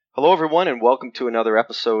Hello, everyone, and welcome to another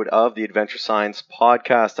episode of the Adventure Science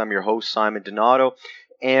Podcast. I'm your host, Simon Donato,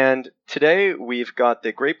 and today we've got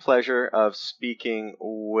the great pleasure of speaking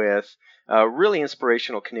with a really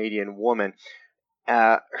inspirational Canadian woman.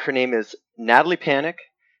 Her name is Natalie Panik.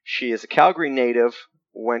 She is a Calgary native,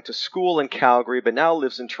 went to school in Calgary, but now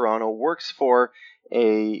lives in Toronto, works for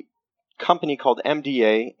a company called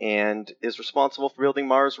MDA, and is responsible for building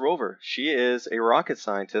Mars rover. She is a rocket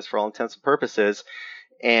scientist for all intents and purposes.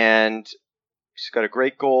 And she's got a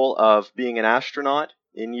great goal of being an astronaut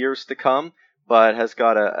in years to come, but has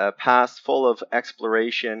got a past full of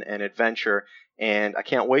exploration and adventure. And I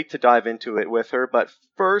can't wait to dive into it with her. But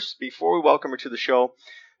first, before we welcome her to the show,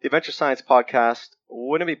 the Adventure Science Podcast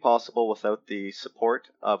wouldn't be possible without the support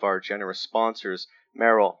of our generous sponsors,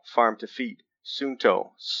 Merrill, Farm to Feet,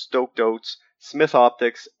 Suunto, Stoked Oats, Smith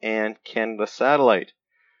Optics, and Canada Satellite.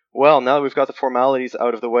 Well, now that we've got the formalities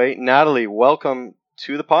out of the way, Natalie, welcome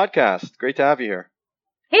to the podcast. Great to have you here.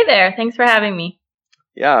 Hey there. Thanks for having me.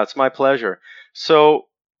 Yeah, it's my pleasure. So,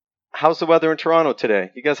 how's the weather in Toronto today?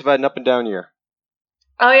 You guys have had an up and down year.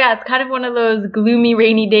 Oh yeah, it's kind of one of those gloomy,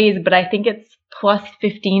 rainy days, but I think it's plus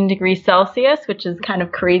 15 degrees Celsius, which is kind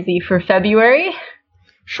of crazy for February.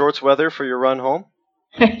 Shorts weather for your run home?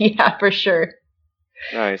 Yeah, for sure.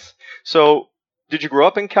 Nice. So, did you grow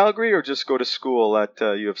up in Calgary or just go to school at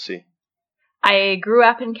U of C? I grew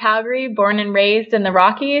up in Calgary, born and raised in the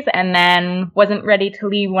Rockies, and then wasn't ready to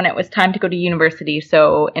leave when it was time to go to university,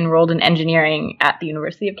 so enrolled in engineering at the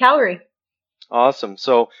University of Calgary. Awesome.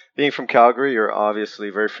 So, being from Calgary, you're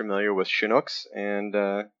obviously very familiar with Chinooks, and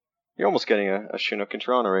you're almost getting a Chinook in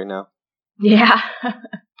Toronto right now. Yeah.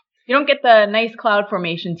 You don't get the nice cloud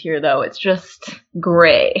formations here, though. It's just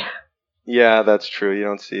gray. Yeah, that's true. You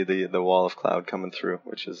don't see the wall of cloud coming through,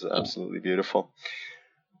 which is absolutely beautiful.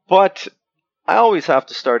 But I always have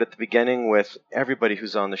to start at the beginning with everybody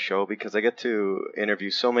who's on the show because I get to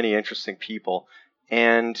interview so many interesting people.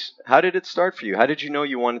 And how did it start for you? How did you know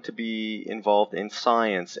you wanted to be involved in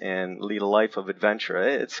science and lead a life of adventure?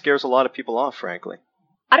 It scares a lot of people off, frankly.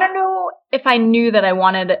 I don't know if I knew that I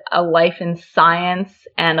wanted a life in science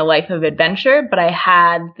and a life of adventure, but I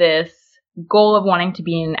had this goal of wanting to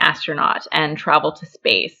be an astronaut and travel to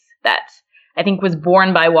space that I think was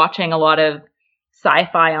born by watching a lot of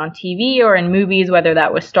sci-fi on TV or in movies, whether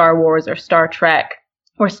that was Star Wars or Star Trek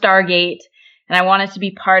or Stargate. And I wanted to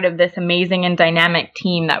be part of this amazing and dynamic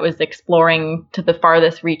team that was exploring to the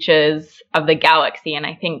farthest reaches of the galaxy. And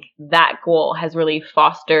I think that goal has really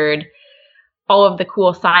fostered all of the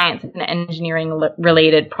cool science and engineering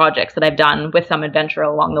related projects that I've done with some adventure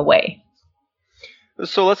along the way.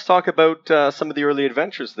 So let's talk about some of the early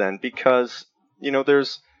adventures then, because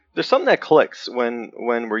there's something that clicks when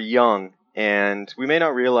we're young. And we may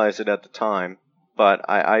not realize it at the time, but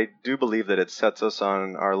I do believe that it sets us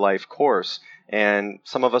on our life course. And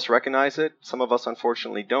some of us recognize it, some of us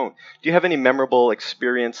unfortunately don't. Do you have any memorable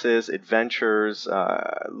experiences, adventures,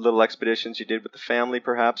 little expeditions you did with the family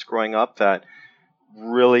perhaps growing up that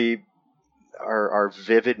really are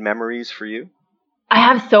vivid memories for you? I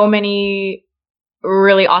have so many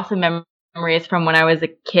really awesome memories from when I was a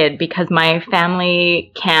kid because my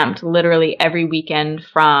family camped literally every weekend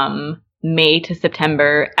from May to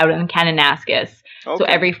September out in Kananaskis. Okay. So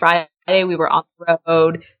every Friday we were on the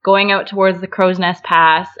road, going out towards the Crow's Nest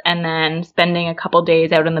Pass, and then spending a couple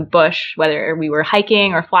days out in the bush, whether we were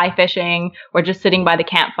hiking or fly fishing or just sitting by the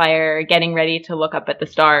campfire, getting ready to look up at the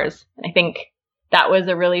stars. And I think that was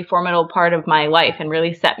a really formidable part of my life and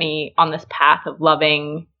really set me on this path of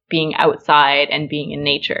loving being outside and being in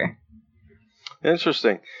nature.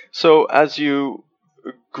 Interesting. So as you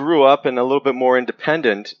grew up and a little bit more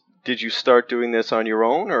independent, did you start doing this on your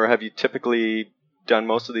own, or have you typically done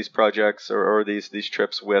most of these projects or these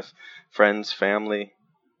trips with friends, family,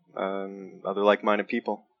 other like-minded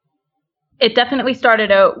people? It definitely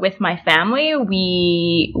started out with my family.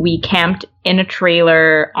 We camped in a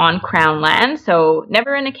trailer on Crown land, so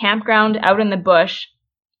never in a campground out in the bush.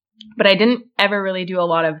 But I didn't ever really do a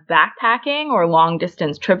lot of backpacking or long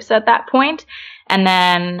distance trips at that point. And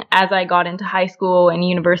then as I got into high school and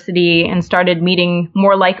university and started meeting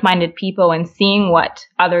more like-minded people and seeing what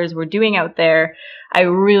others were doing out there, I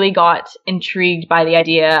really got intrigued by the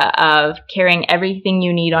idea of carrying everything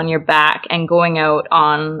you need on your back and going out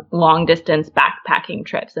on long distance backpacking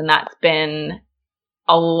trips. And that's been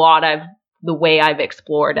a lot of the way I've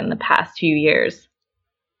explored in the past few years.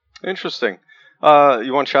 Interesting.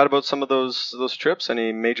 You want to chat about some of those trips?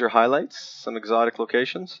 Any major highlights? Some exotic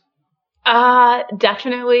locations?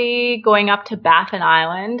 Definitely going up to Baffin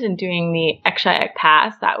Island and doing the Ekshayak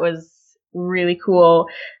Pass. That was really cool.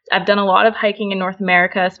 I've done a lot of hiking in North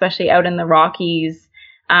America, especially out in the Rockies.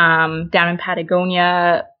 down in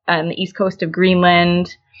Patagonia, on the east coast of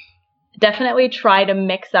Greenland. Definitely try to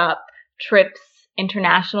mix up trips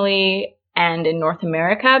internationally and in North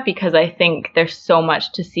America, because I think there's so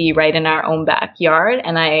much to see right in our own backyard.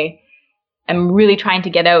 And I am really trying to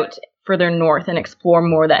get out further north and explore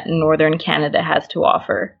more that northern Canada has to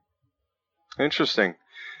offer. Interesting.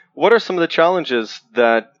 What are some of the challenges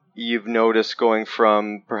that you've noticed going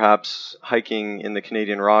from perhaps hiking in the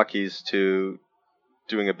Canadian Rockies to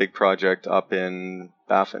doing a big project up in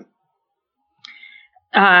Baffin?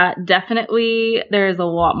 Definitely, there's a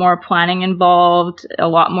lot more planning involved, a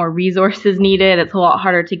lot more resources needed. It's a lot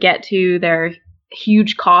harder to get to. There are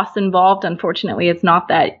huge costs involved. Unfortunately, it's not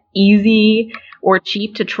that easy or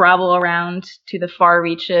cheap to travel around to the far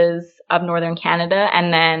reaches of northern Canada,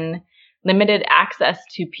 and then limited access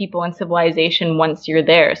to people and civilization once you're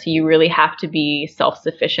there. So you really have to be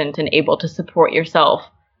self-sufficient and able to support yourself.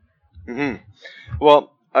 Mm-hmm.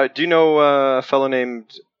 Well, do you know a fellow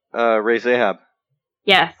named Ray Zahab?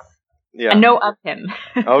 Yes. Yeah. I know of him.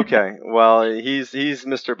 Okay. Well, he's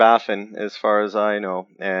Mr. Baffin as far as I know,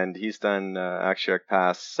 and he's done Akshayuk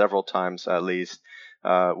Pass several times at least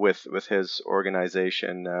with his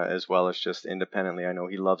organization as well as just independently. I know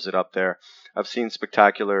he loves it up there. I've seen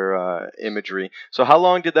spectacular imagery. So how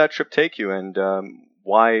long did that trip take you, and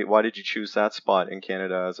why did you choose that spot in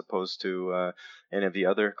Canada as opposed to any of the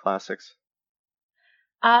other classics?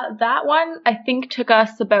 That one, I think, took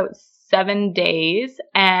us about 7 days,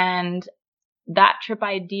 and that trip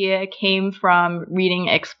idea came from reading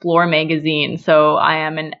Explore magazine. So I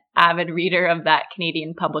am an avid reader of that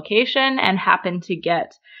Canadian publication and happened to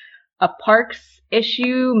get a Parks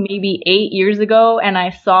issue maybe 8 years ago, and I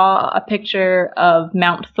saw a picture of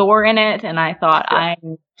Mount Thor in it, and I thought, Yeah. I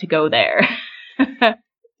need to go there.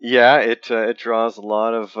 Yeah, it draws a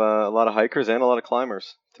lot of hikers and a lot of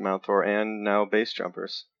climbers to Mount Thor, and now base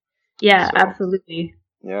jumpers. Yeah, So, absolutely.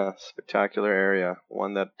 yeah, spectacular area,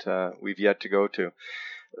 one that we've yet to go to.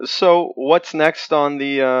 So, what's next on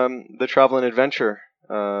the travel and adventure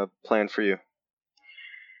plan for you?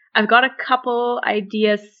 I've got a couple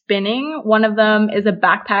ideas spinning. One of them is a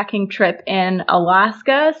backpacking trip in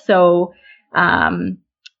Alaska. So,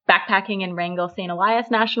 backpacking in Wrangell St.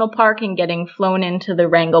 Elias National Park and getting flown into the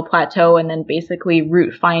Wrangell Plateau and then basically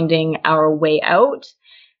route finding our way out.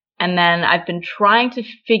 And then I've been trying to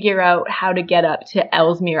figure out how to get up to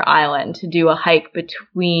Ellesmere Island to do a hike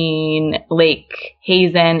between Lake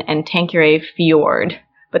Hazen and Tanqueray Fjord.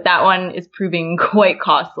 But that one is proving quite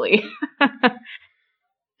costly.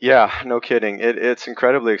 Yeah, no kidding. It's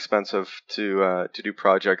incredibly expensive to do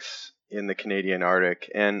projects in the Canadian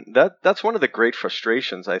Arctic, and that's one of the great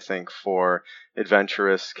frustrations, I think, for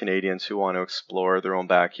adventurous Canadians who want to explore their own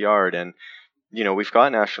backyard. And we've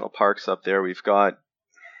got national parks up there. We've got,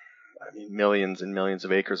 I mean, millions and millions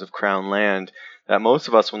of acres of crown land that most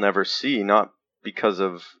of us will never see, not because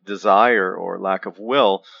of desire or lack of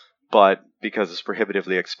will, but because it's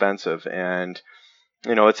prohibitively expensive. And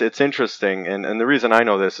it's interesting, and the reason I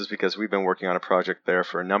know this is because we've been working on a project there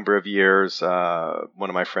for a number of years. One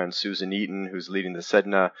of my friends, Susan Eaton, who's leading the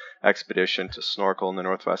Sedna expedition to snorkel in the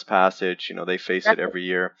Northwest Passage, they face it every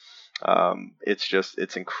year.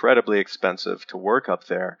 It's incredibly expensive to work up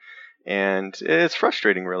there, and it's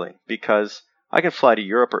frustrating, really, because I can fly to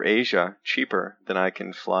Europe or Asia cheaper than I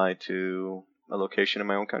can fly to a location in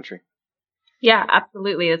my own country. Yeah,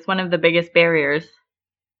 absolutely. It's one of the biggest barriers,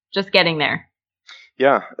 just getting there.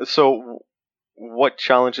 Yeah. So, what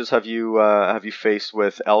challenges have you faced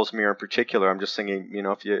with Ellesmere in particular? I'm just thinking,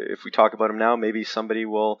 if we talk about them now, maybe somebody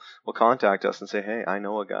will contact us and say, "Hey, I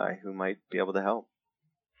know a guy who might be able to help."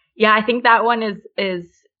 Yeah, I think that one is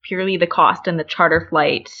purely the cost and the charter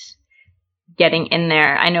flight getting in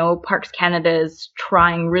there. I know Parks Canada is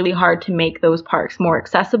trying really hard to make those parks more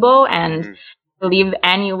accessible, and I believe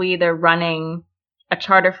annually they're running a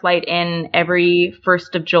charter flight in every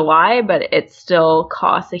 1st of July, but it still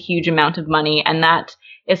costs a huge amount of money. And that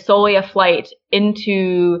is solely a flight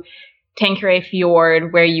into Tanqueray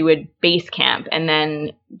Fjord where you would base camp and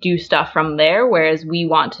then do stuff from there. Whereas we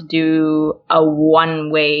want to do a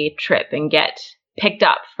one-way trip and get picked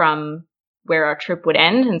up from where our trip would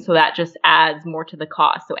end. And so that just adds more to the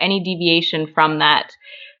cost. So any deviation from that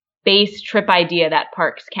base trip idea that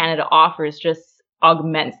Parks Canada offers just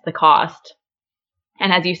augments the cost.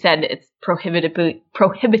 And as you said, it's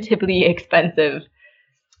prohibitively expensive.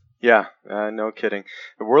 Yeah, no kidding.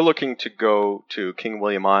 We're looking to go to King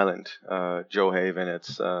William Island, Joe Haven.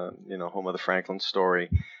 It's home of the Franklin story,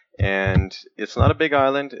 and it's not a big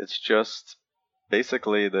island. It's just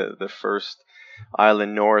basically the first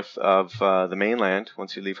island north of the mainland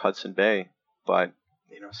once you leave Hudson Bay. But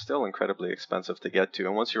still incredibly expensive to get to.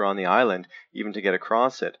 And once you're on the island, even to get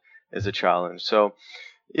across it is a challenge. So,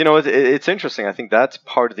 it's interesting. I think that's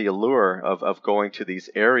part of the allure of going to these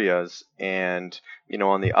areas. And,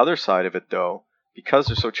 on the other side of it, though, because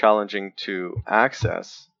they're so challenging to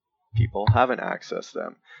access, people haven't accessed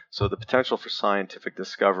them. So the potential for scientific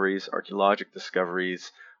discoveries, archaeologic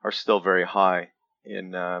discoveries, are still very high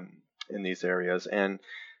in these areas. And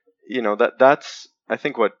that's I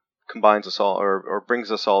think what combines us all or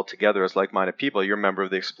brings us all together as like-minded people. You're a member of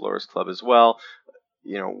the Explorers Club as well.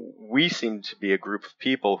 We seem to be a group of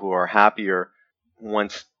people who are happier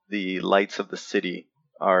once the lights of the city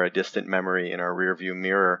are a distant memory in our rearview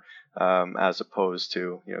mirror, as opposed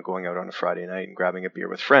to going out on a Friday night and grabbing a beer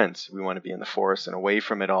with friends. We want to be in the forest and away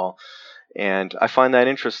from it all, and I find that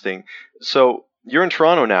interesting. So you're in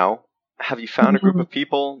Toronto now. Have you found a group of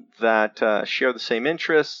people that share the same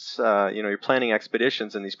interests? You're planning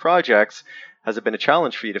expeditions and these projects. Has it been a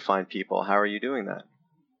challenge for you to find people? How are you doing that?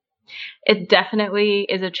 It definitely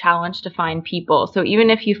is a challenge to find people. So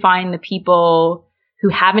even if you find the people who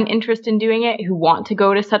have an interest in doing it, who want to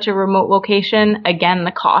go to such a remote location, again,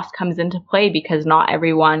 the cost comes into play because not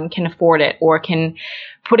everyone can afford it or can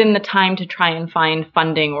put in the time to try and find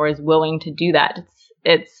funding or is willing to do that.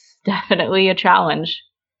 It's definitely a challenge.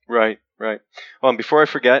 Right. Well, and before I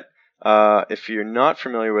forget, if you're not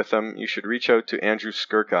familiar with him, you should reach out to Andrew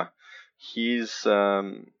Skirka. He's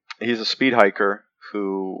a speed hiker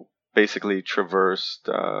who basically traversed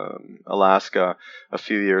Alaska a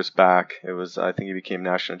few years back. I think he became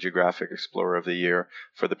National Geographic Explorer of the Year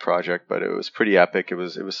for the project, but it was pretty epic. It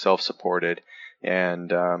was self-supported,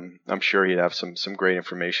 and I'm sure he'd have some great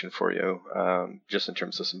information for you, just in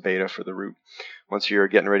terms of some beta for the route once you're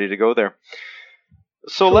getting ready to go there.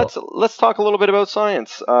 So cool. Let's talk a little bit about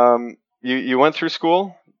science. You went through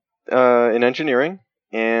school in engineering,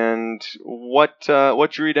 and what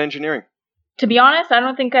drew you to engineering? To be honest, I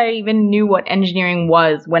don't think I even knew what engineering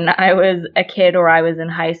was when I was a kid or I was in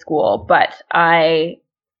high school, but I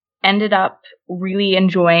ended up really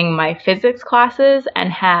enjoying my physics classes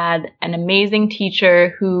and had an amazing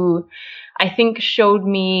teacher who I think showed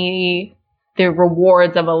me the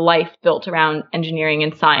rewards of a life built around engineering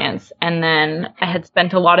and science. And then I had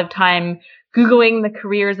spent a lot of time Googling the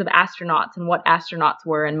careers of astronauts and what astronauts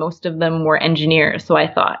were, and most of them were engineers. So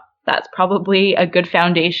I thought that's probably a good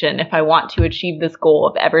foundation if I want to achieve this goal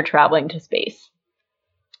of ever traveling to space.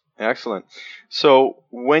 Excellent. So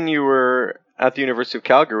when you were at the University of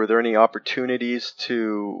Calgary, were there any opportunities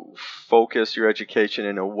to focus your education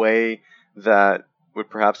in a way that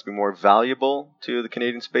would perhaps be more valuable to the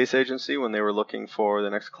Canadian Space Agency when they were looking for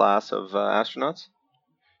the next class of astronauts?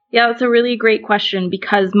 Yeah, that's a really great question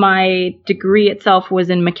because my degree itself was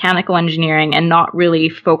in mechanical engineering and not really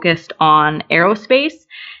focused on aerospace.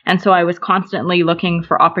 And so I was constantly looking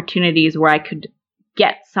for opportunities where I could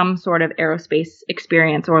get some sort of aerospace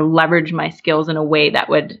experience or leverage my skills in a way that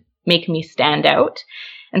would make me stand out.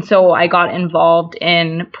 And so I got involved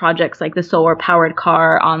in projects like the solar-powered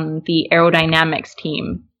car on the aerodynamics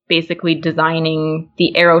team, basically designing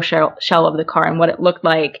the aero shell of the car and what it looked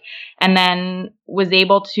like, and then was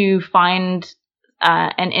able to find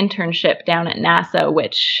an internship down at NASA,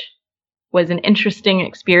 which was an interesting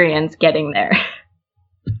experience getting there.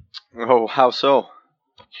 Oh, how so?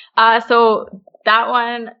 So that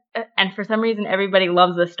one, and for some reason everybody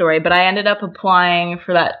loves this story, but I ended up applying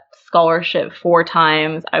for that scholarship 4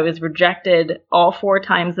 times. I was rejected all 4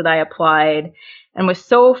 times that I applied and was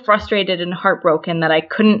so frustrated and heartbroken that I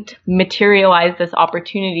couldn't materialize this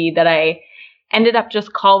opportunity that I ended up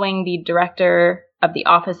just calling the director of the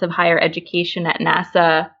Office of Higher Education at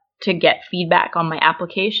NASA to get feedback on my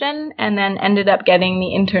application, and then ended up getting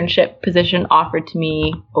the internship position offered to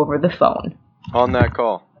me over the phone. On that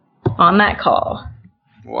call? On that call.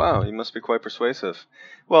 Wow, you must be quite persuasive.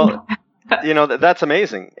 Well, that's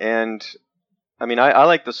amazing. And I mean, I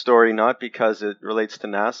like the story not because it relates to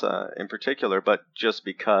NASA in particular, but just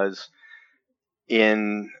because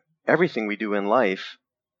in everything we do in life,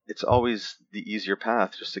 it's always the easier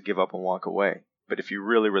path just to give up and walk away. But if you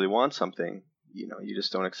really, really want something, you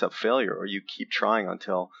just don't accept failure, or you keep trying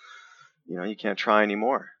until, you can't try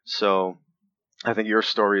anymore. So I think your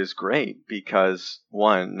story is great because,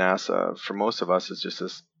 one, NASA, for most of us, is just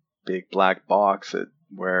this big black box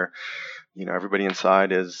where everybody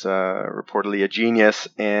inside is reportedly a genius,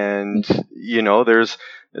 and there's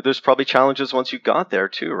there's probably challenges once you got there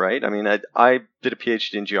too, right? I mean, I did a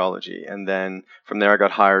PhD in geology, and then from there I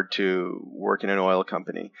got hired to work in an oil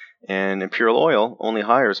company. And Imperial Oil only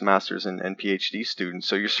hires masters and PhD students,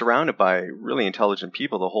 so you're surrounded by really intelligent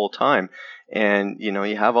people the whole time. And you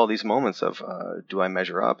have all these moments of, do I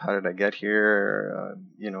measure up? How did I get here?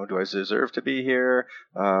 Do I deserve to be here?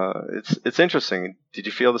 It's interesting. Did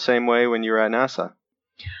you feel the same way when you were at NASA?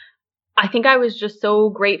 I think I was just so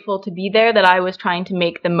grateful to be there that I was trying to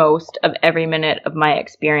make the most of every minute of my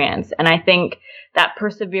experience. And I think that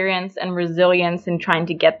perseverance and resilience in trying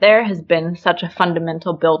to get there has been such a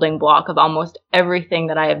fundamental building block of almost everything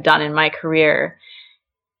that I have done in my career.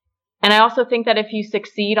 And I also think that if you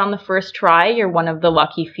succeed on the first try, you're one of the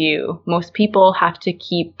lucky few. Most people have to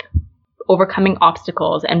keep overcoming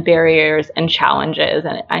obstacles and barriers and challenges,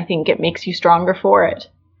 and I think it makes you stronger for it.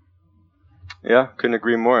 Yeah, couldn't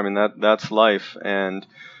agree more. I mean, that's life, and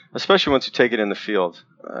especially once you take it in the field.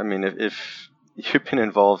 I mean, if you've been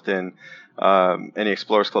involved in any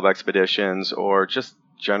Explorers Club expeditions or just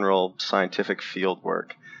general scientific field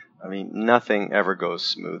work, I mean, nothing ever goes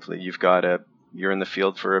smoothly. You're in the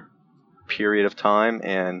field for a period of time,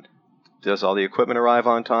 and does all the equipment arrive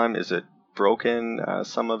on time? Is it broken?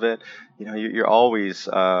 Some of it, you're always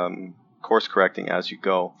course correcting as you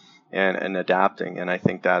go and adapting, and I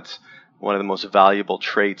think that's one of the most valuable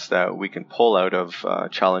traits that we can pull out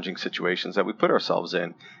of challenging situations that we put ourselves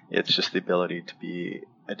in. It's just the ability to be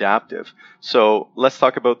adaptive. So let's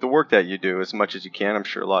talk about the work that you do as much as you can. I'm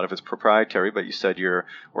sure a lot of it's proprietary, but you said you're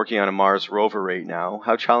working on a Mars rover right now.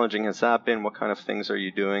 How challenging has that been? What kind of things are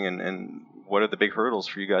you doing, and what are the big hurdles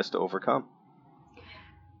for you guys to overcome?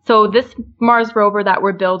 So this Mars rover that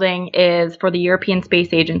we're building is for the European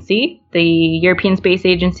Space Agency. The European Space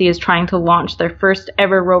Agency is trying to launch their first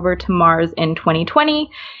ever rover to Mars in 2020,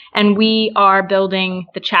 and we are building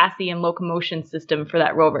the chassis and locomotion system for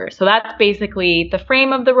that rover. So that's basically the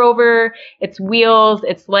frame of the rover, its wheels,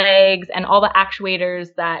 its legs, and all the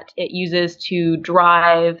actuators that it uses to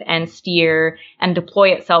drive and steer and deploy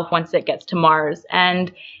itself once it gets to Mars.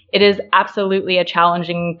 And it is absolutely a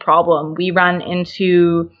challenging problem. We run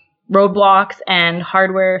into roadblocks and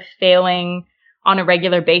hardware failing on a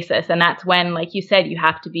regular basis. And that's when, like you said, you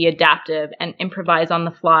have to be adaptive and improvise on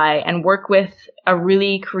the fly and work with a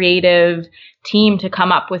really creative team to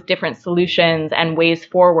come up with different solutions and ways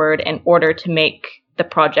forward in order to make the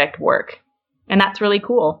project work. And that's really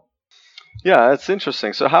cool. Yeah, it's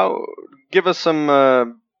interesting. So give us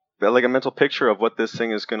some like a mental picture of what this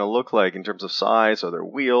thing is going to look like in terms of size. Are there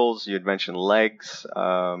wheels? You had mentioned legs.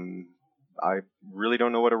 I really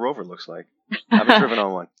don't know what a rover looks like. I haven't driven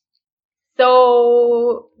on one.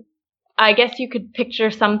 So I guess you could picture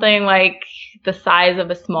something like the size of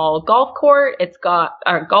a small golf court. It's got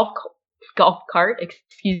a golf cart,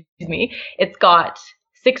 excuse me. It's got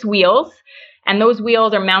 6 wheels. And those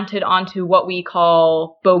wheels are mounted onto what we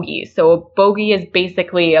call bogies. So a bogie is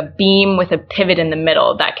basically a beam with a pivot in the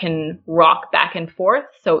middle that can rock back and forth.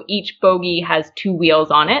 So each bogie has 2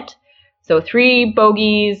 wheels on it. So 3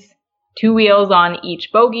 bogies, 2 wheels on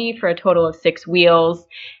each bogie for a total of 6 wheels.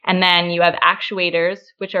 And then you have actuators,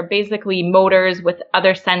 which are basically motors with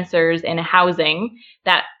other sensors in a housing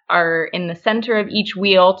that are in the center of each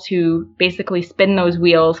wheel to basically spin those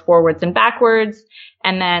wheels forwards and backwards.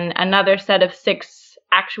 And then another set of 6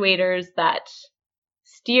 actuators that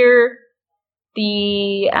steer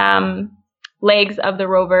the legs of the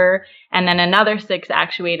rover, and then another 6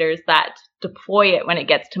 actuators that deploy it when it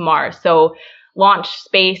gets to Mars. So launch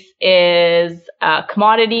space is a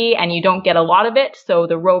commodity and you don't get a lot of it. So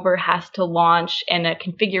the rover has to launch in a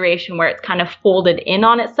configuration where it's kind of folded in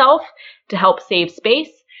on itself to help save space.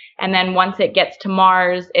 And then once it gets to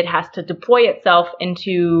Mars, it has to deploy itself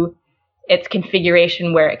into its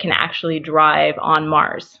configuration where it can actually drive on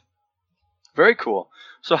Mars. Very cool.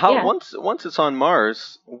 So once it's on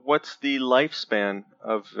Mars, what's the lifespan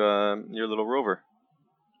of your little rover?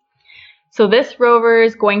 So this rover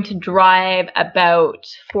is going to drive about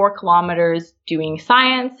 4 kilometers doing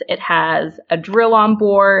science. It has a drill on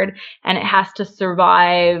board, and it has to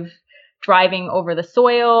survive driving over the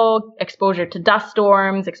soil, exposure to dust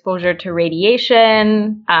storms, exposure to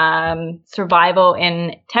radiation, survival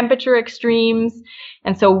in temperature extremes.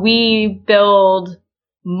 And so we build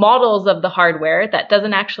models of the hardware that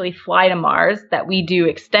doesn't actually fly to Mars that we do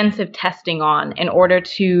extensive testing on in order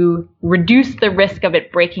to reduce the risk of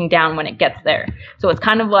it breaking down when it gets there. So it's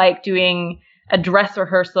kind of like doing a dress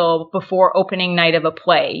rehearsal before opening night of a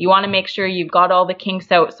play. You want to make sure you've got all the kinks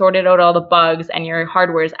out, sorted out all the bugs, and your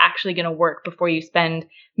hardware is actually going to work before you spend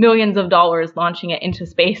millions of dollars launching it into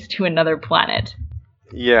space to another planet.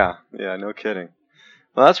 Yeah, no kidding.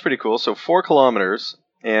 Well, that's pretty cool. So 4 kilometers.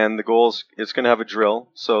 and the goal is it's going to have a drill,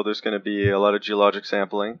 so there's going to be a lot of geologic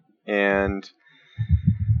sampling, and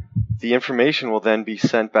the information will then be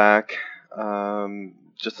sent back.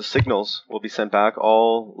 Just the signals will be sent back.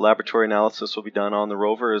 All laboratory analysis will be done on the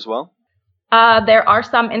rover as well. There are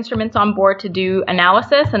some instruments on board to do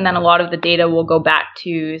analysis, and then a lot of the data will go back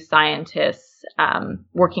to scientists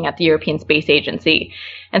working at the European Space Agency.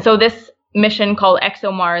 And so this mission called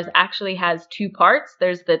ExoMars actually has two parts.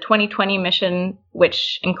 There's the 2020 mission,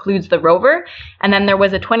 which includes the rover, and then there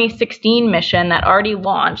was a 2016 mission that already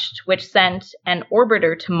launched, which sent an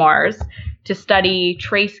orbiter to Mars to study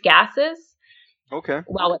trace gases. Okay.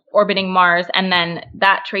 While it's orbiting Mars, and then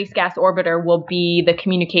that trace gas orbiter will be the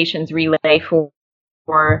communications relay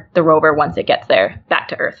for the rover once it gets there back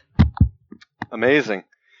to Earth. Amazing.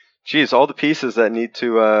 Geez, all the pieces that need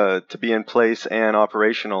to be in place and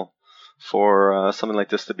operational for something like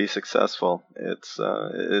this to be successful.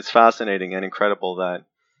 It's fascinating and incredible that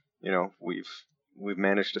we've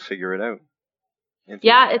managed to figure it out.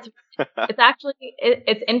 Yeah, it's actually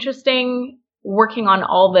it's interesting working on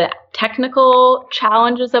all the technical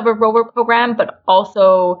challenges of a rover program, but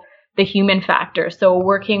also the human factor. So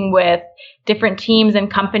working with different teams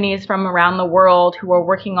and companies from around the world who are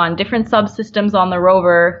working on different subsystems on the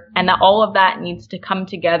rover, and all of that needs to come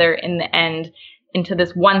together in the end into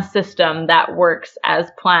this one system that works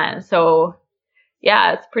as planned. So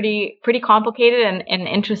yeah, it's pretty complicated and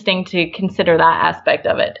interesting to consider that aspect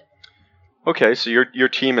of it. Okay, so your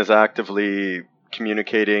team is actively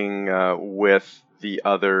communicating with the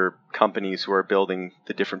other companies who are building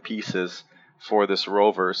the different pieces for this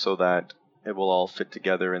rover so that it will all fit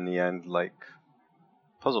together in the end like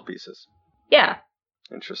puzzle pieces. Yeah.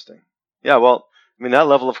 Interesting. Yeah, well, I mean, that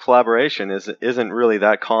level of collaboration isn't really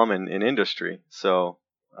that common in industry. So,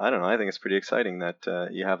 I don't know, I think it's pretty exciting that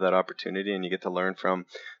you have that opportunity and you get to learn from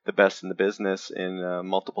the best in the business in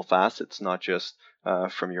multiple facets, not just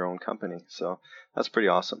from your own company. So, that's pretty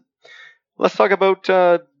awesome. Let's talk about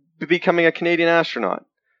becoming a Canadian astronaut.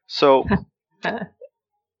 So,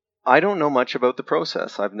 I don't know much about the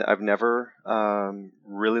process. I've never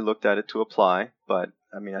really looked at it to apply, but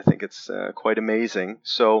I mean, I think it's quite amazing.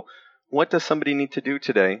 So, what does somebody need to do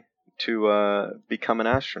today to become an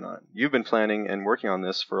astronaut? You've been planning and working on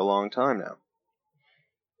this for a long time now.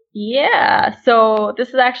 Yeah, so this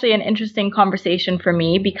is actually an interesting conversation for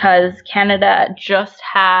me because Canada just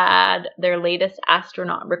had their latest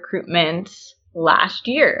astronaut recruitment last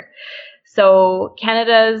year. So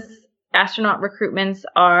Canada's astronaut recruitments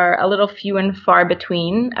are a little few and far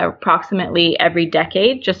between, approximately every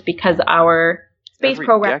decade, just because our space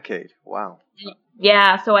program... Every decade? Wow.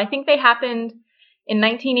 Yeah, so I think they happened in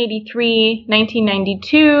 1983,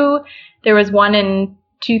 1992. There was one in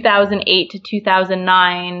 2008 to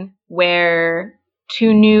 2009 where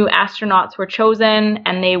two new astronauts were chosen,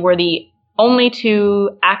 and they were the only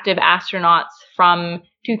two active astronauts from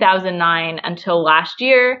 2009 until last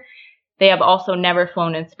year. They have also never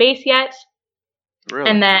flown in space yet. Really?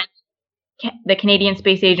 And then the Canadian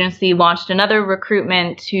Space Agency launched another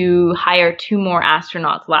recruitment to hire two more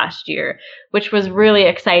astronauts last year, which was really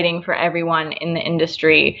exciting for everyone in the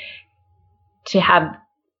industry to have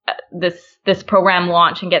this program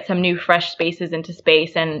launch and get some new fresh spaces into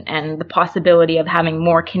space and the possibility of having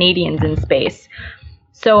more Canadians in space.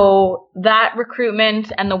 So that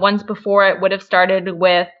recruitment and the ones before it would have started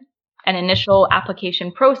with an initial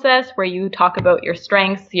application process where you talk about your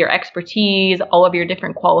strengths, your expertise, all of your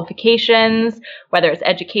different qualifications, whether it's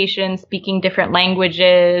education, speaking different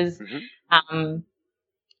languages,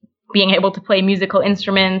 being able to play musical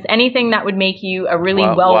instruments, anything that would make you a really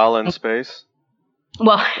while in space.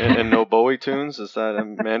 Well, and no Bowie tunes? Is that a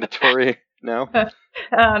mandatory now?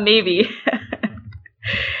 Maybe.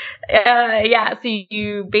 Yeah, so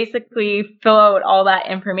you basically fill out all that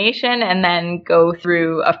information and then go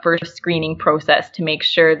through a first screening process to make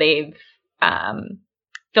sure they've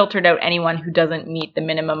filtered out anyone who doesn't meet the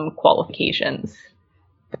minimum qualifications.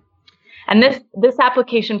 And this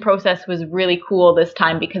application process was really cool this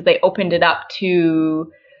time because they opened it up to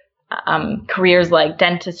careers like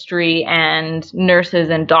dentistry and nurses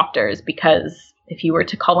and doctors, because if you were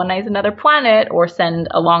to colonize another planet or send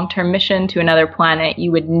a long-term mission to another planet,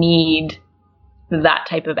 you would need that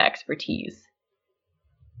type of expertise.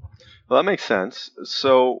 Well, that makes sense.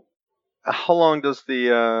 So how long does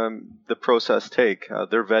the process take,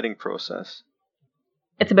 their vetting process?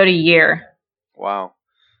 It's about a year. Wow.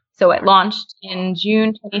 So it launched in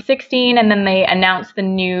June 2016, and then they announced the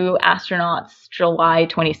new astronauts July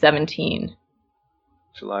 2017.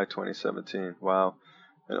 July 2017. Wow.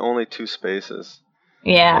 And only two spaces.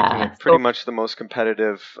 Yeah. Pretty much the most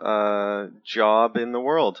competitive job in the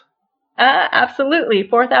world. Absolutely.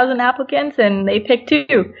 4,000 applicants, and they picked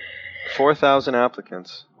 2. 4,000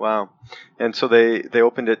 applicants. Wow. And so they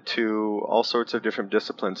opened it to all sorts of different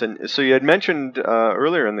disciplines. And so you had mentioned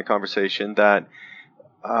earlier in the conversation that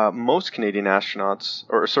most astronauts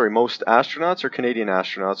or Canadian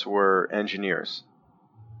astronauts were engineers.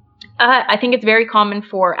 I think it's very common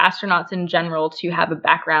for astronauts in general to have a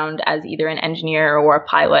background as either an engineer or a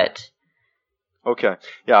pilot. Okay.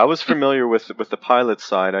 Yeah, I was familiar with the pilot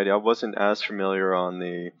side. I wasn't as familiar on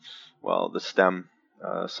the STEM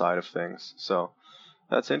side of things. So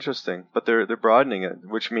that's interesting. But they're broadening it,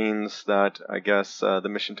 which means that I guess the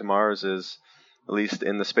mission to Mars is, at least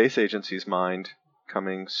in the space agency's mind,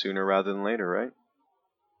 coming sooner rather than later, right?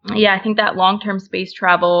 Yeah, I think that long-term space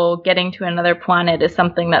travel, getting to another planet, is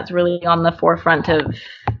something that's really on the forefront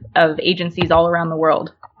of agencies all around the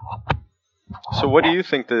world. So what do you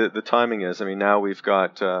think the timing is? I mean, now we've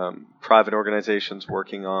got private organizations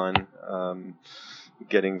working on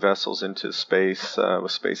getting vessels into space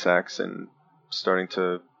with SpaceX and starting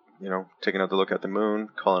to, take another look at the moon,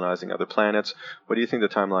 colonizing other planets. What do you think the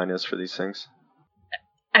timeline is for these things?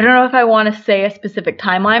 I don't know if I want to say a specific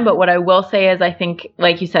timeline, but what I will say is I think,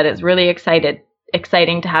 like you said, it's really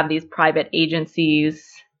exciting to have these private agencies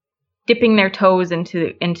dipping their toes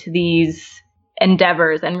into these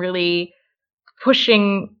endeavors and really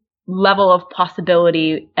pushing level of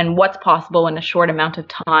possibility and what's possible in a short amount of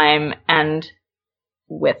time and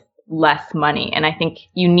with less money. And I think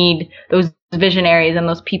you need those visionaries and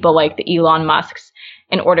those people like the Elon Musks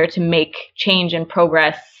in order to make change and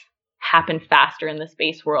progress happen faster in the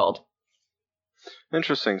space world.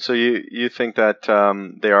 Interesting. So you think that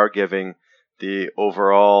they are giving the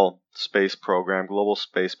overall space program, global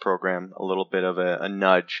space program, a little bit of a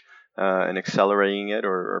nudge and accelerating it,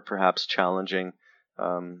 or perhaps challenging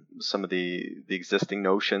some of the existing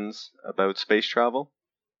notions about space travel?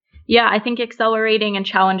 Yeah, I think accelerating and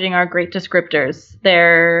challenging are great descriptors.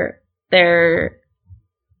 They're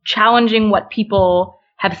challenging what people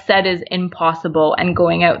have said is impossible and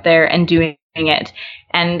going out there and doing it.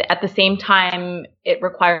 And at the same time, it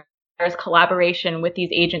requires collaboration with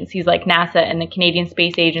these agencies like NASA and the Canadian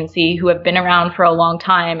Space Agency, who have been around for a long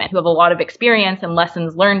time and who have a lot of experience and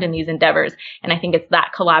lessons learned in these endeavors. And I think it's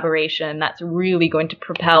that collaboration that's really going to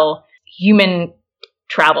propel human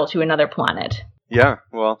travel to another planet. Yeah,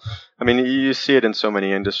 well, I mean, you see it in so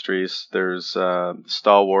many industries. There's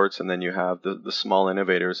stalwarts, and then you have the small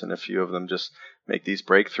innovators, and a few of them just make these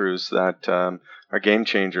breakthroughs that are game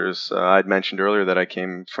changers. I'd mentioned earlier that I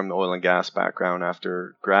came from the oil and gas background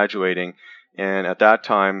after graduating, and at that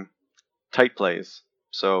time, tight plays,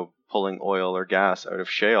 so pulling oil or gas out of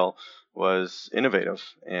shale, was innovative,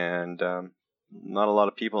 and not a lot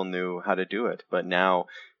of people knew how to do it. But now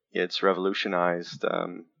it's revolutionized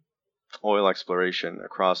oil exploration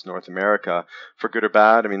across North America, for good or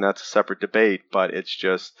bad. I mean, that's a separate debate, but it's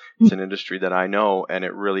an industry that I know, and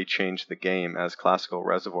it really changed the game as classical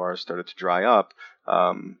reservoirs started to dry up.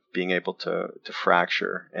 Being able to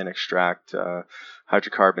fracture and extract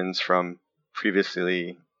hydrocarbons from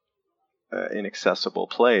previously inaccessible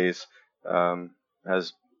plays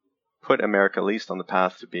has put America at least on the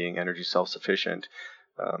path to being energy self-sufficient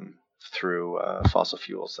through fossil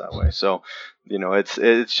fuels that way. So,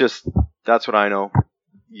 it's just, that's what I know.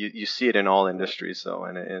 You see it in all industries, though,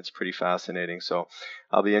 and it's pretty fascinating. So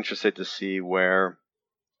I'll be interested to see where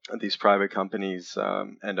these private companies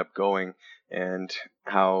end up going, and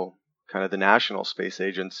how kind of the national space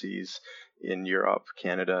agencies in Europe,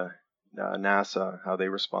 Canada, NASA, how they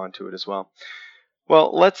respond to it as well.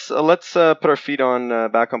 Well, let's put our feet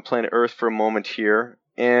back on planet Earth for a moment here,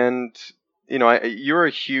 and you're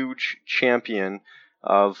a huge champion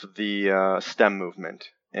of the STEM movement,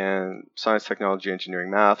 and science, technology, engineering,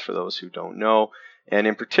 math, for those who don't know, and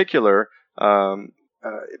in particular,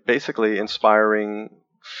 basically inspiring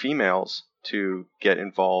females to get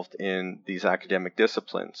involved in these academic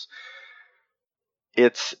disciplines.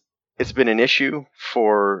 It's been an issue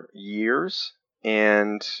for years,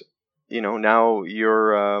 and now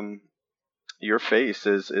your face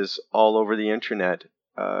is all over the internet,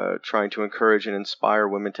 trying to encourage and inspire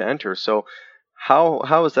women to enter. So how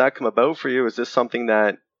has that come about for you? Is this something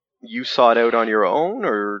that you sought out on your own,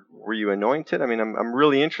 or were you anointed? I mean, I'm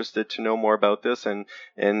really interested to know more about this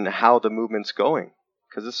and how the movement's going,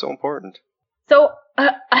 because it's so important. So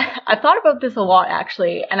I thought about this a lot,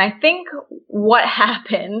 actually, and I think what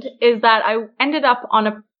happened is that I ended up on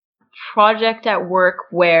a project at work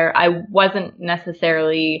where I wasn't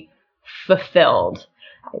necessarily fulfilled.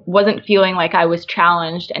 I wasn't feeling like I was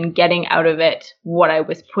challenged and getting out of it what I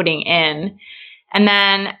was putting in. And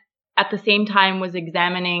then at the same time was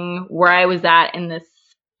examining where I was at in this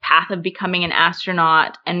path of becoming an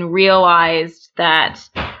astronaut and realized that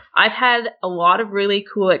I've had a lot of really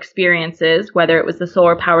cool experiences, whether it was the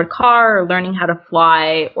solar powered car or learning how to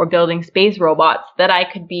fly or building space robots, that I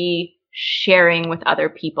could be sharing with other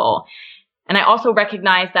people. And I also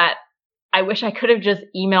recognized that I wish I could have just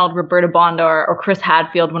emailed Roberta Bondar or Chris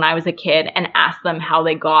Hadfield when I was a kid and asked them how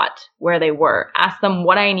they got where they were. Asked them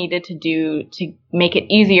what I needed to do to make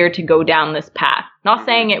it easier to go down this path. Not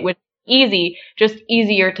saying it was easy, just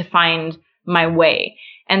easier to find my way.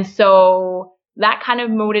 And so that kind of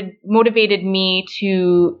motivated me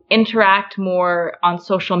to interact more on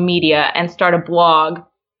social media and start a blog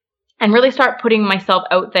and really start putting myself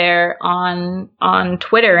out there on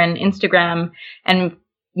Twitter and Instagram and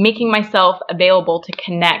making myself available to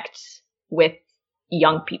connect with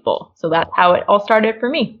young people. So that's how it all started for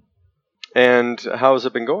me. And how has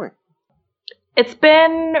it been going? It's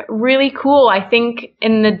been really cool. I think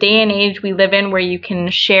in the day and age we live in where you can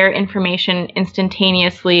share information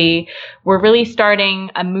instantaneously, we're really starting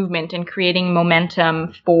a movement and creating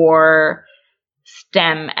momentum for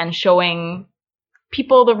STEM and showing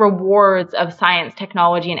people the rewards of science,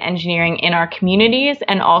 technology, and engineering in our communities,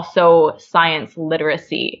 and also science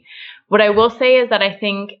literacy. What I will say is that I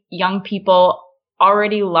think young people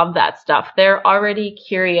already love that stuff. They're already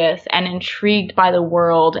curious and intrigued by the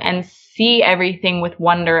world and see everything with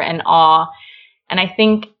wonder and awe. And I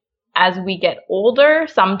think as we get older,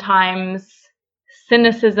 sometimes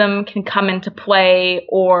cynicism can come into play,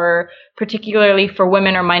 or particularly for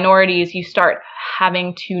women or minorities, you start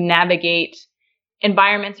having to navigate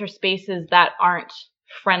environments or spaces that aren't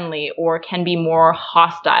friendly or can be more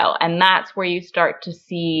hostile. And that's where you start to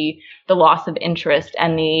see the loss of interest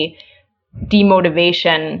and the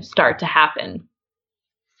demotivation start to happen.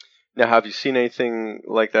 Now, have you seen anything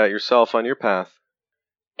like that yourself on your path?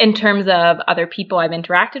 In terms of other people I've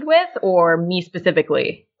interacted with, or me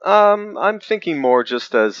specifically? I'm thinking more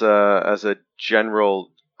just as a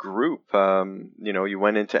general group. You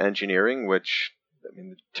went into engineering, which, I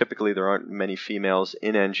mean, typically there aren't many females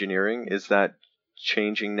in engineering. Is that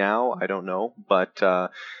changing now? I don't know. But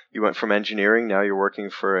you went from engineering, now you're working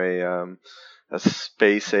for a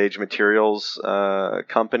space age materials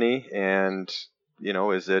company. And,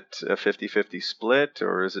 is it a 50-50 split,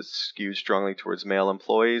 or is it skewed strongly towards male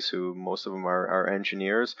employees who most of them are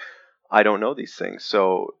engineers? I don't know these things.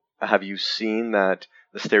 So have you seen that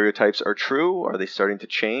the stereotypes are true? Are they starting to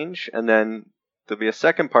change? And then there'll be a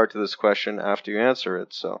second part to this question after you answer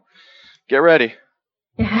it. So get ready.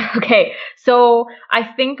 Okay. So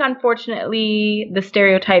I think, unfortunately, the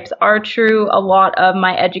stereotypes are true. A lot of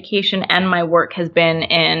my education and my work has been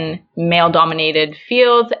in male-dominated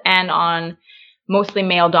fields and on mostly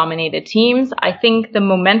male-dominated teams. I think the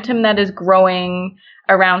momentum that is growing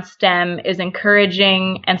around STEM is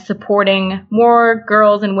encouraging and supporting more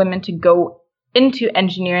girls and women to go into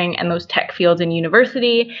engineering and those tech fields in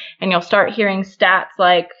university. And you'll start hearing stats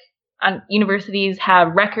like universities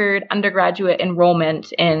have record undergraduate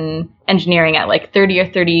enrollment in engineering at like 30 or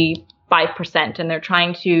 35%. And they're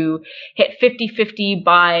trying to hit 50-50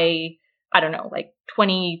 by, I don't know, like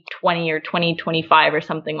 2020 or 2025 or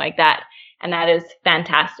something like that. And that is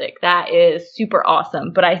fantastic. That is super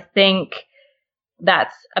awesome. But I think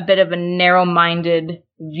that's a bit of a narrow-minded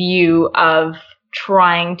view of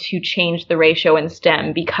trying to change the ratio in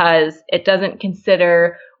STEM, because it doesn't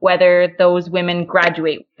consider whether those women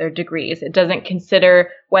graduate with their degrees. It doesn't consider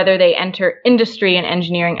whether they enter industry and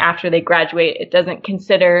engineering after they graduate. It doesn't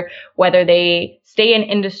consider whether they stay in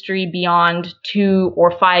industry beyond 2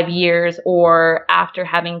 or 5 years or after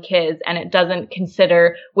having kids. And it doesn't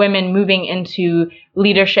consider women moving into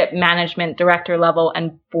leadership, management, director level,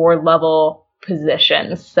 and board level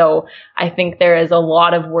positions. So I think there is a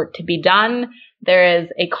lot of work to be done. There is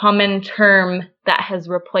a common term that has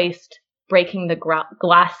replaced breaking the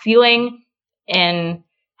glass ceiling in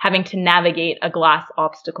having to navigate a glass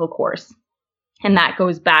obstacle course. And that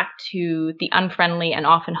goes back to the unfriendly and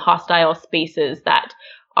often hostile spaces that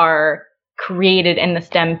are created in the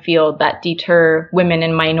STEM field that deter women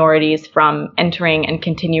and minorities from entering and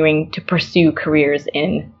continuing to pursue careers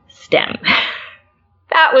in STEM.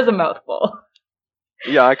 That was a mouthful.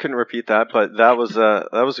 Yeah, I couldn't repeat that, but that was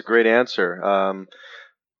a great answer.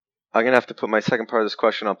 I'm gonna have to put my second part of this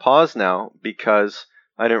question on pause now, because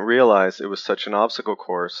I didn't realize it was such an obstacle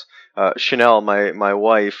course. Chanel, my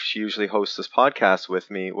wife, she usually hosts this podcast with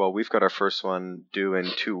me. Well, we've got our first one due in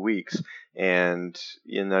 2 weeks, and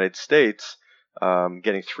in the United States,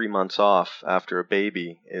 getting 3 months off after a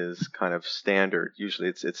baby is kind of standard. Usually,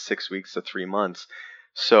 it's 6 weeks to 3 months.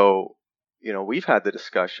 So, we've had the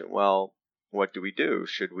discussion. Well, what do we do?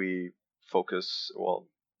 Should we focus? Well,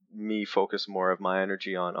 me focus more of my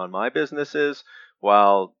energy on my businesses,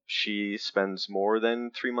 while she spends more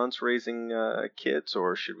than 3 months raising kids,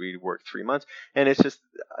 or should we work 3 months? And it's just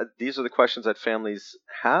these are the questions that families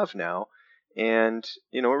have now, and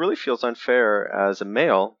it really feels unfair as a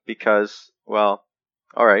male because, well,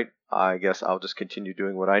 all right, I guess I'll just continue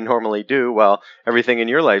doing what I normally do. Well, everything in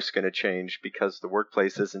your life's going to change because the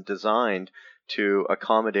workplace isn't designed to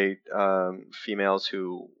accommodate females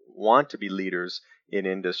who want to be leaders in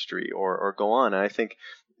industry or go on. And I think,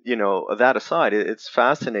 that aside, it's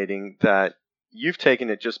fascinating that you've taken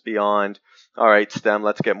it just beyond, all right, STEM,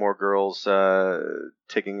 let's get more girls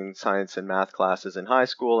taking science and math classes in high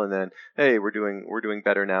school, and then, hey, we're doing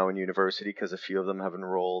better now in university because a few of them have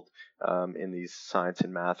enrolled in these science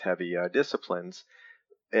and math heavy disciplines.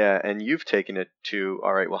 And you've taken it to,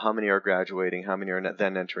 all right, well, how many are graduating? How many are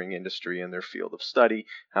then entering industry in their field of study?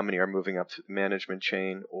 How many are moving up through the management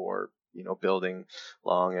chain or, building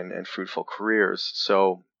long and fruitful careers?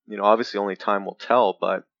 So, obviously only time will tell,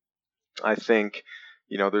 but I think,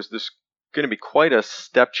 there's going to be quite a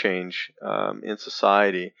step change in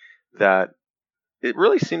society that it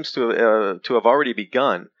really seems to have already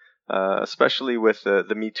begun. Especially with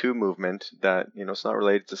the Me Too movement, that it's not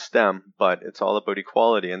related to STEM, but it's all about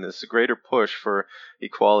equality, and there's a greater push for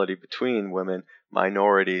equality between women,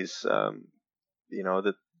 minorities.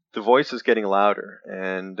 The voice is getting louder,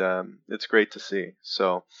 and it's great to see.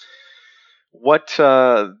 So, what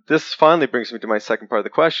this finally brings me to my second part of the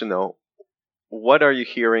question, though. What are you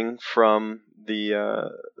hearing from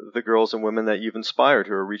the girls and women that you've inspired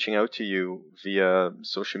who are reaching out to you via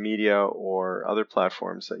social media or other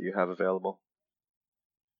platforms that you have available?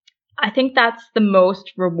 I think that's the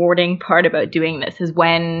most rewarding part about doing this, is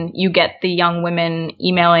when you get the young women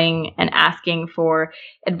emailing and asking for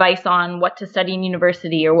advice on what to study in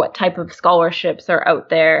university or what type of scholarships are out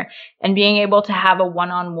there, and being able to have a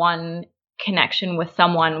one-on-one connection with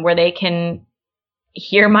someone where they can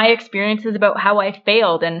hear my experiences about how I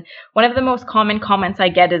failed. And one of the most common comments I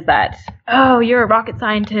get is that, oh, you're a rocket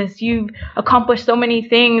scientist, you've accomplished so many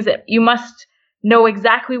things, you must know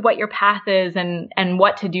exactly what your path is and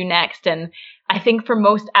what to do next. And I think for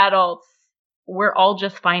most adults, we're all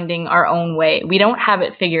just finding our own way. We don't have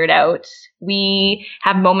it figured out. We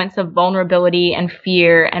have moments of vulnerability and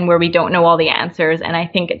fear and where we don't know all the answers. And I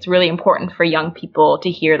think it's really important for young people to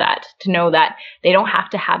hear that, to know that they don't have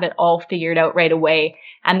to have it all figured out right away,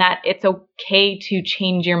 and that it's okay to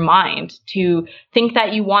change your mind, to think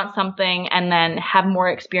that you want something and then have more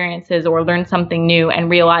experiences or learn something new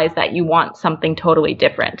and realize that you want something totally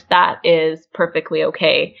different. That is perfectly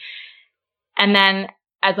okay. And then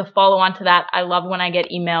as a follow-on to that, I love when I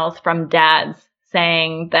get emails from dads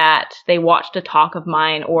saying that they watched a talk of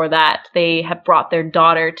mine, or that they have brought their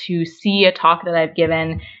daughter to see a talk that I've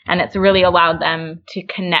given, and it's really allowed them to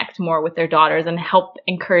connect more with their daughters and help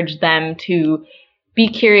encourage them to be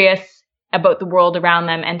curious about the world around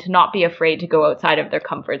them and to not be afraid to go outside of their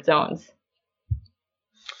comfort zones.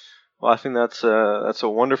 Well, I think that's a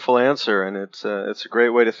wonderful answer, and it's a great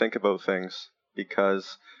way to think about things,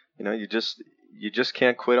 because you just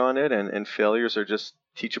can't quit on it, and failures are just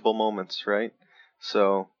teachable moments, right?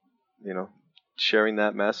 So, sharing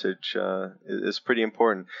that message is pretty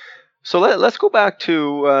important. So let's go back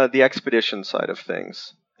to the expedition side of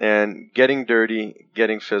things and getting dirty,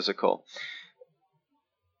 getting physical.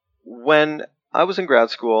 When I was in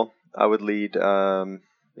grad school, I would lead,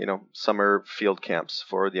 summer field camps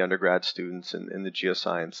for the undergrad students in the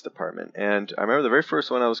geoscience department. And I remember the very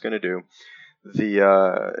first one I was going to do,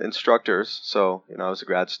 the instructors, so I was a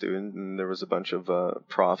grad student and there was a bunch of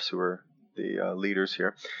profs who were the leaders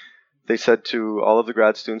here. They said to all of the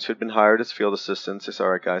grad students who had been hired as field assistants, they said,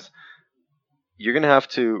 all right guys, you're going to have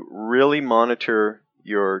to really monitor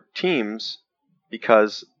your teams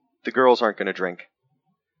because the girls aren't going to drink.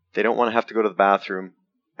 They don't want to have to go to the bathroom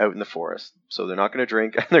out in the forest, so they're not going to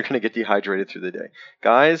drink and they're going to get dehydrated through the day.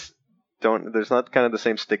 Guys, there's not kind of the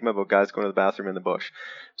same stigma about guys going to the bathroom in the bush.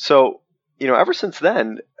 So ever since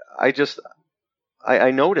then, I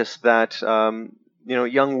noticed that,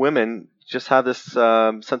 young women just have this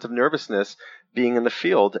sense of nervousness being in the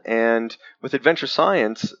field. And with adventure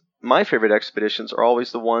science, my favorite expeditions are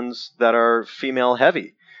always the ones that are female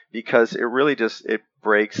heavy, because it really it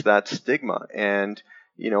breaks that stigma. And,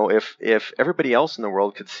 if everybody else in the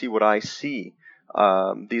world could see what I see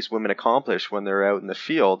these women accomplish when they're out in the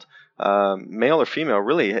field, male or female,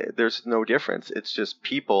 really, there's no difference. It's just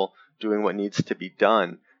people doing what needs to be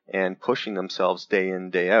done and pushing themselves day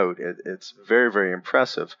in, day out. It's very, very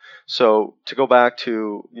impressive. So to go back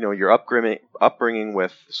to, your upbringing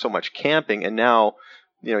with so much camping, and now,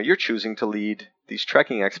 you're choosing to lead these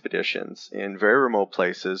trekking expeditions in very remote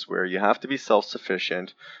places where you have to be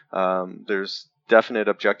self-sufficient. There's definite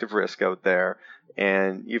objective risk out there,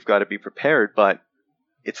 and you've got to be prepared, but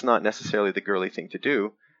it's not necessarily the girly thing to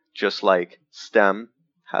do, just like STEM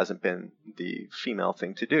hasn't been the female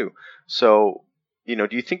thing to do. So, do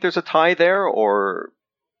you think there's a tie there, or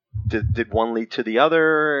did one lead to the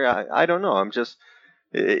other? I don't know.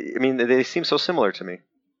 They seem so similar to me.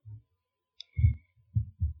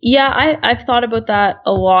 Yeah, I've thought about that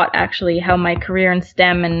a lot, actually, how my career in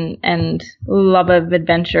STEM and love of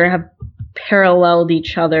adventure have paralleled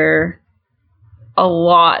each other a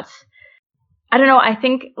lot. I don't know, I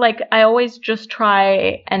think, I always just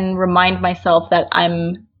try and remind myself that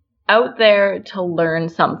I'm out there to learn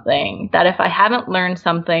something, that if I haven't learned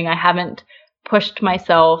something, I haven't pushed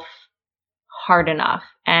myself hard enough.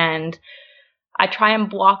 And I try and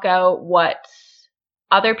block out what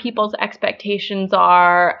other people's expectations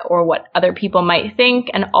are or what other people might think,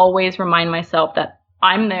 and always remind myself that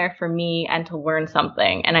I'm there for me and to learn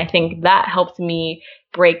something. And I think that helps me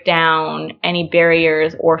break down any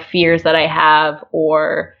barriers or fears that I have,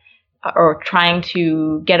 or trying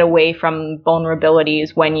to get away from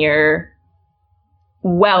vulnerabilities when you're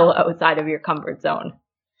well outside of your comfort zone.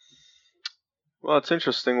 Well, it's an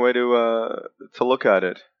interesting way to look at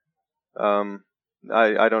it.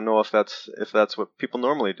 I don't know if that's what people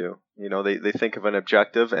normally do. They think of an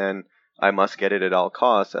objective and I must get it at all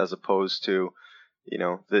costs, as opposed to,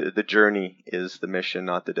 the journey is the mission,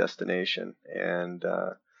 not the destination. And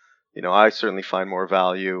I certainly find more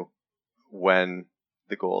value when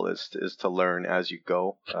the goal is to learn as you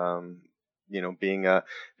go.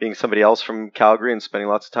 Being somebody else from Calgary and spending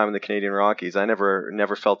lots of time in the Canadian Rockies, I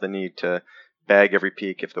never felt the need to bag every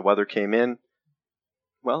peak. If the weather came in,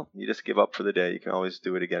 well, you just give up for the day. You can always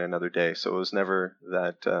do it again another day. So it was never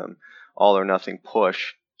that all or nothing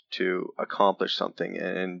push to accomplish something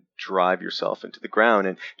and drive yourself into the ground,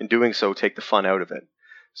 and in doing so, take the fun out of it.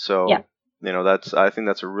 So, yeah. I think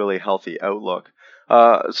that's a really healthy outlook.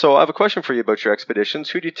 So I have a question for you about your expeditions.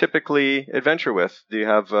 Who do you typically adventure with? Do you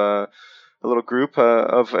have a little group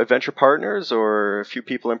of adventure partners, or a few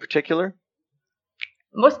people in particular?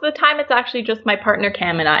 Most of the time, it's actually just my partner,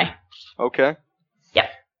 Cam, and I. Okay. Yeah.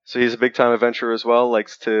 So he's a big-time adventurer as well,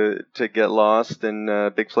 likes to get lost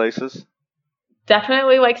in big places?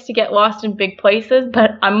 Definitely likes to get lost in big places,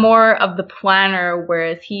 but I'm more of the planner,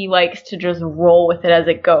 whereas he likes to just roll with it as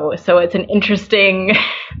it goes. So it's an interesting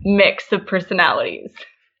mix of personalities.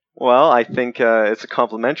 Well, I think it's a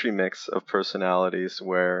complementary mix of personalities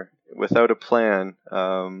where without a plan,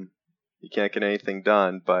 you can't get anything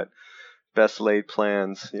done, but best laid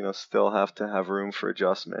plans, still have to have room for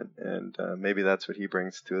adjustment. And maybe that's what he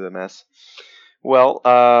brings to the mess. Well,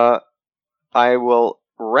 I will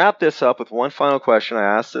wrap this up with one final question. I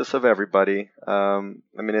asked this of everybody.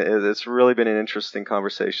 It's really been an interesting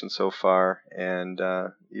conversation so far, and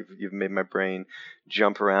you've made my brain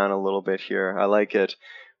jump around a little bit here. I like it.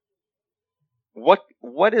 What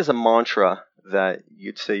is a mantra that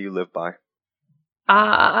you'd say you live by?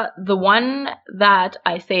 The one that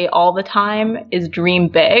I say all the time is dream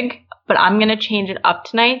big, but I'm going to change it up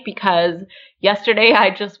tonight because yesterday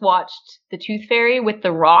I just watched The Tooth Fairy with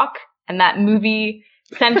The Rock, and that movie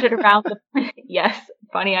centered around yes,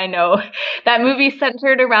 funny, I know. That movie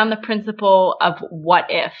centered around the principle of what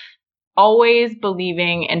if. Always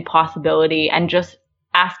believing in possibility and just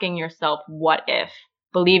asking yourself what if,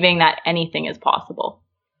 believing that anything is possible.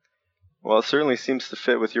 Well, it certainly seems to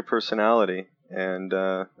fit with your personality, and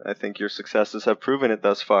I think your successes have proven it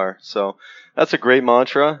thus far. So that's a great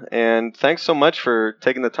mantra, and thanks so much for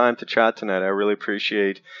taking the time to chat tonight. I really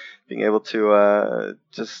appreciate being able to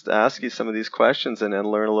just ask you some of these questions and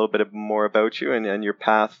learn a little bit more about you and your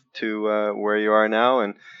path to where you are now.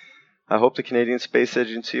 And I hope the Canadian Space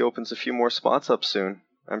Agency opens a few more spots up soon.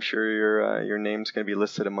 I'm sure your name's going to be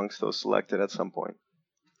listed amongst those selected at some point.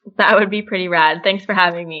 That would be pretty rad. Thanks for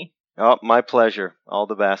having me. Oh, my pleasure. All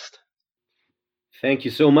the best. Thank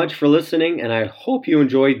you so much for listening, and I hope you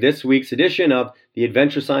enjoyed this week's edition of the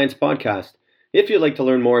Adventure Science Podcast. If you'd like to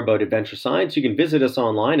learn more about adventure science, you can visit us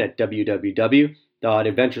online at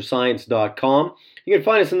www.adventurescience.com. You can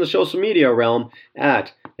find us in the social media realm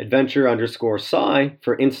at adventure_sci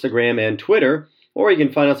for Instagram and Twitter, or you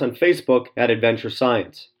can find us on Facebook at Adventure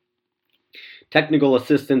Science. Technical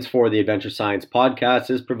assistance for the Adventure Science Podcast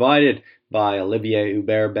is provided by Olivier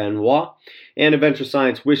Hubert-Benoit, and Adventure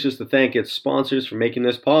Science wishes to thank its sponsors for making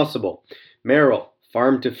this possible: Merrill,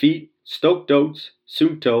 Farm to Feet, Stoked Oats,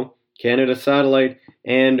 Suunto, Canada Satellite,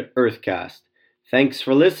 and Earthcast. Thanks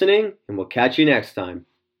for listening, and we'll catch you next time.